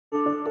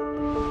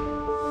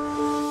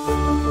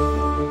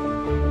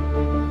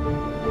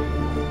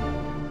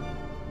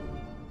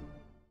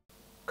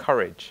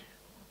courage.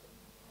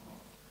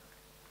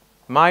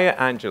 Maya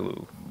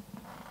Angelou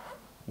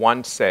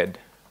once said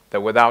that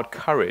without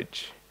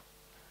courage,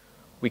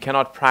 we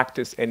cannot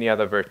practice any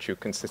other virtue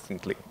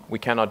consistently. We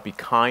cannot be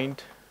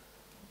kind,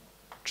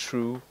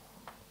 true,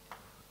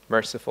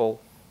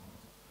 merciful,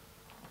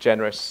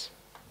 generous.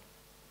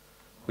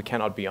 We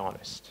cannot be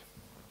honest.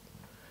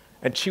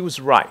 And she was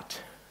right,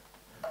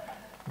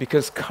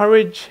 because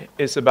courage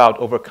is about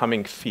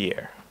overcoming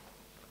fear.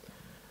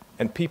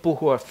 And people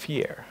who have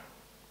fear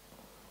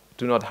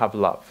do not have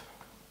love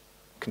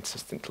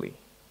consistently.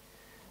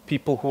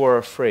 People who are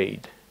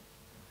afraid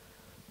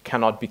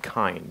cannot be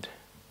kind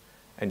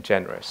and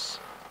generous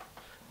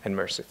and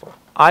merciful.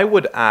 I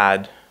would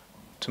add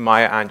to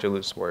Maya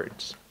Angelou's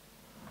words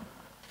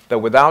that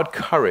without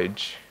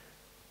courage,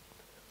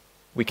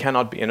 we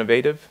cannot be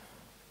innovative,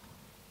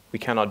 we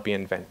cannot be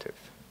inventive.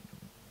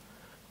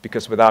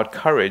 Because without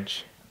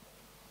courage,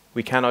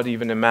 we cannot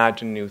even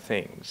imagine new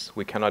things.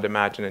 We cannot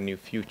imagine a new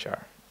future.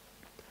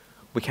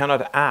 We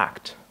cannot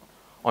act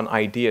on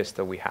ideas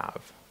that we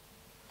have.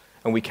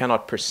 And we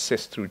cannot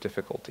persist through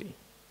difficulty.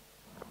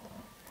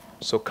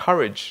 So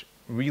courage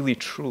really,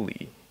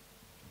 truly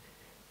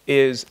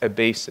is a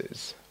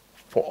basis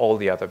for all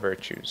the other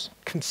virtues.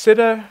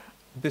 Consider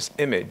this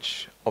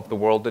image of the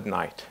world at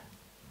night.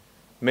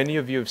 Many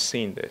of you have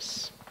seen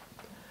this.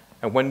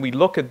 And when we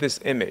look at this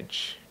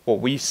image, what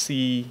we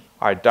see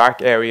are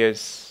dark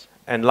areas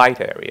and light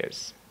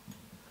areas.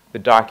 The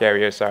dark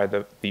areas are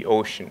the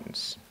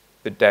oceans,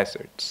 the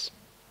deserts.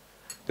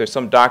 There's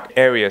some dark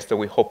areas that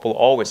we hope will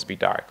always be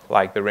dark,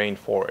 like the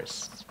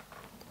rainforests.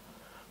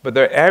 But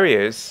there are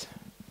areas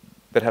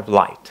that have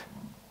light.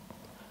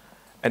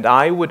 And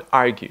I would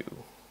argue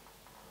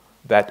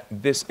that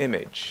this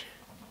image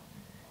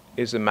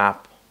is a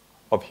map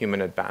of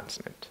human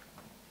advancement.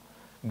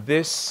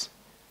 This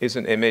is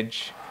an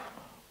image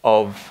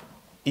of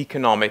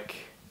economic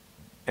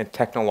and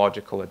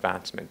technological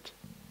advancement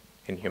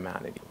in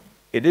humanity.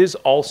 It is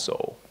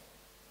also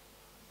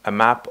a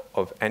map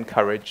of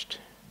encouraged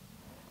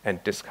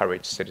and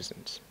discouraged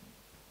citizens.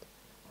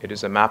 It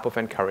is a map of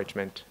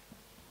encouragement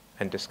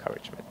and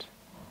discouragement.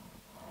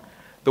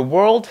 The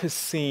world has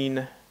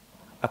seen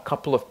a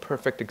couple of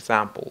perfect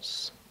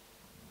examples,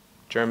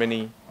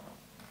 Germany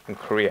and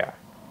Korea.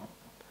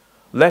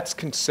 Let's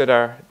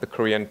consider the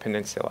Korean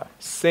Peninsula.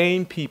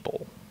 Same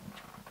people,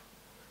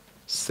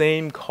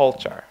 same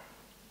culture,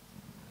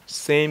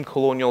 same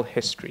colonial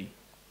history.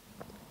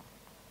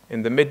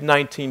 In the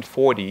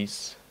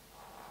mid-1940s,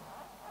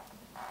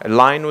 a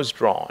line was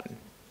drawn.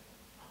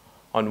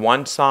 On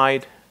one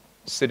side,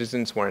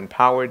 citizens were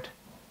empowered.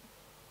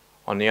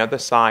 On the other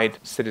side,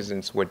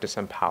 citizens were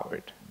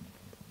disempowered.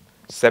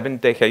 7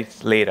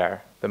 decades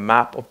later, the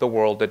map of the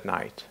world at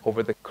night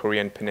over the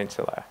Korean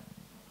Peninsula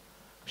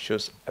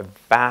shows a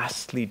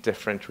vastly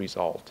different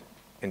result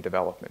in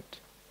development.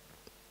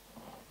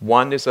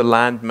 One is a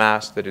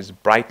landmass that is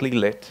brightly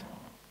lit,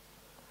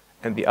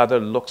 and the other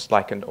looks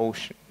like an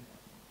ocean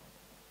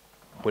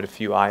with a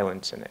few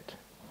islands in it.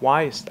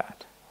 Why is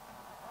that?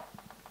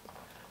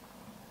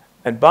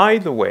 And by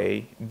the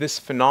way, this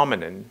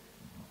phenomenon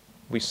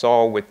we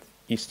saw with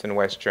East and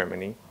West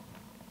Germany.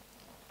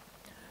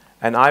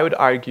 And I would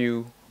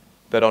argue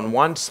that on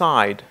one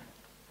side,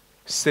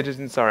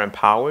 citizens are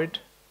empowered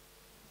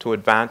to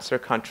advance their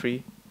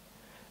country,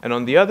 and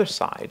on the other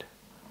side,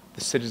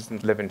 the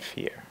citizens live in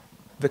fear.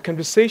 The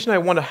conversation I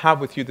want to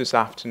have with you this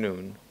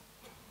afternoon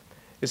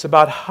is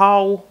about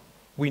how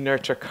we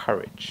nurture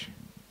courage.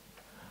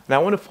 And I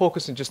want to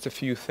focus on just a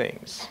few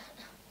things.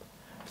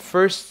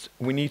 First,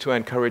 we need to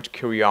encourage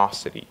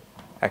curiosity,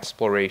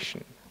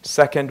 exploration.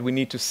 Second, we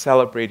need to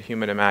celebrate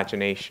human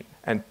imagination.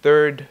 And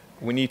third,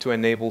 we need to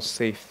enable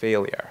safe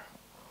failure.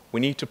 We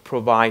need to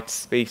provide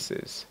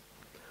spaces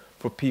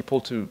for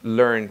people to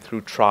learn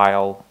through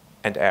trial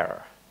and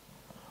error,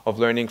 of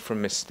learning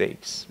from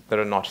mistakes that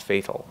are not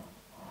fatal.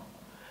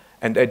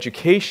 And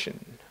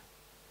education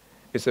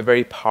is a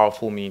very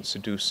powerful means to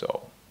do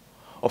so.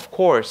 Of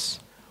course,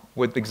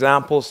 with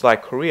examples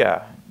like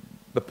Korea,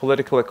 the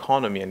political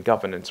economy and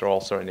governance are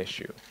also an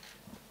issue.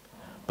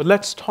 But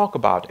let's talk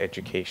about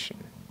education.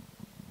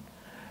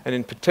 And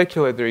in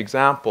particular, the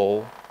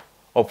example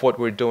of what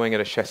we're doing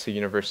at Ashesi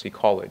University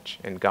College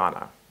in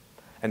Ghana,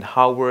 and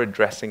how we're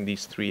addressing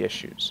these three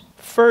issues.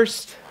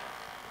 First,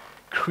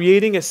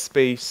 creating a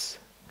space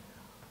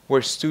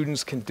where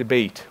students can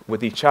debate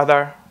with each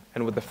other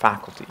and with the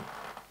faculty,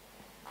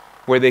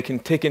 where they can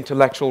take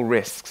intellectual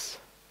risks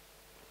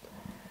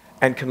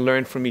and can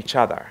learn from each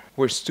other,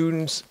 where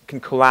students can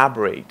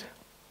collaborate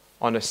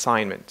on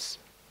assignments,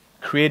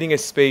 creating a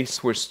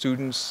space where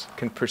students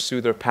can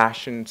pursue their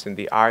passions in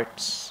the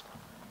arts,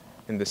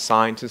 in the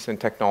sciences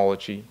and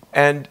technology,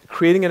 and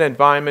creating an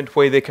environment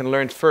where they can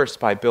learn first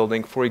by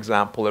building, for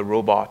example, a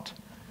robot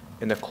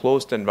in a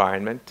closed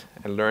environment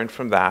and learn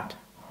from that,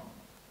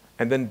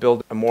 and then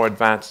build a more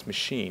advanced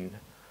machine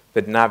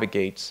that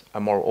navigates a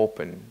more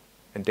open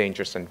and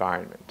dangerous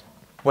environment.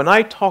 When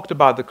I talked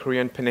about the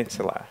Korean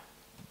Peninsula,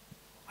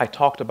 I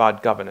talked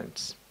about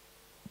governance.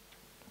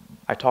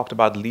 I talked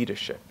about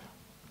leadership.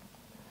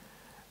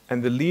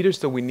 And the leaders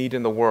that we need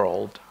in the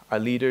world are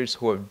leaders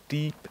who have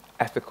deep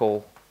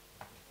ethical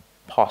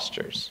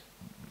postures,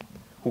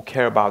 who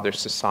care about their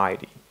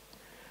society.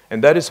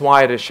 And that is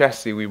why at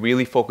Ashesi we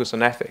really focus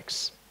on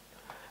ethics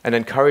and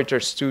encourage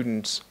our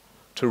students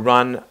to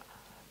run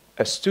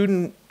a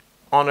student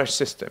honor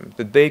system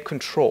that they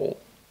control,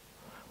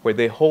 where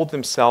they hold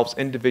themselves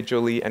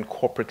individually and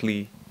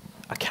corporately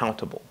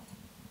accountable.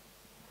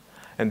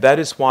 And that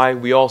is why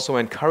we also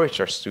encourage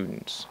our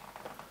students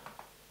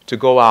to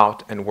go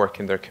out and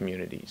work in their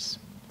communities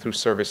through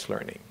service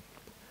learning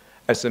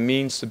as a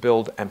means to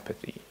build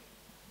empathy.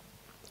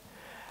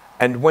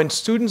 And when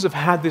students have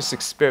had this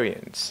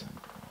experience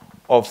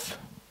of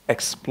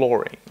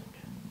exploring,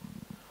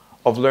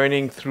 of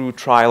learning through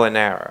trial and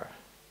error,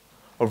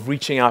 of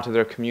reaching out to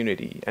their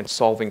community and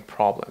solving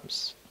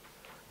problems,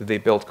 they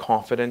build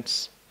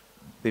confidence,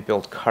 they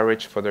build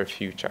courage for their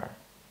future.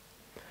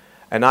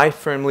 And I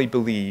firmly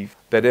believe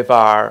that if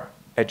our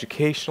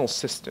educational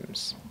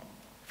systems,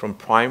 from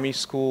primary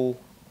school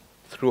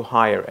through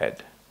higher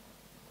ed,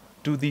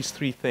 do these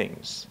three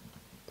things: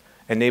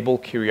 enable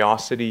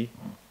curiosity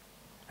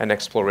and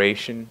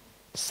exploration,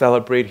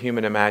 celebrate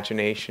human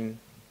imagination,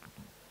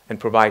 and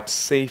provide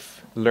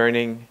safe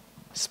learning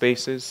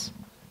spaces,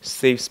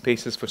 safe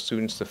spaces for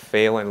students to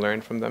fail and learn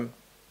from them,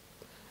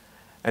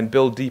 and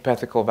build deep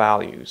ethical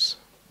values,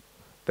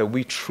 that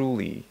we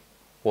truly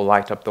will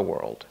light up the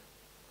world.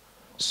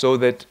 So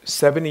that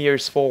 70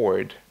 years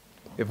forward,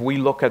 if we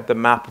look at the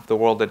map of the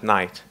world at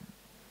night,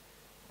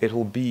 it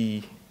will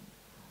be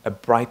a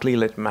brightly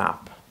lit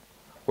map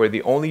where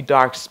the only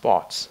dark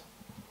spots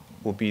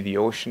will be the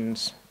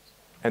oceans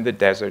and the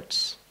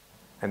deserts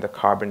and the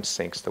carbon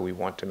sinks that we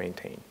want to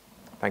maintain.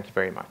 Thank you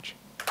very much.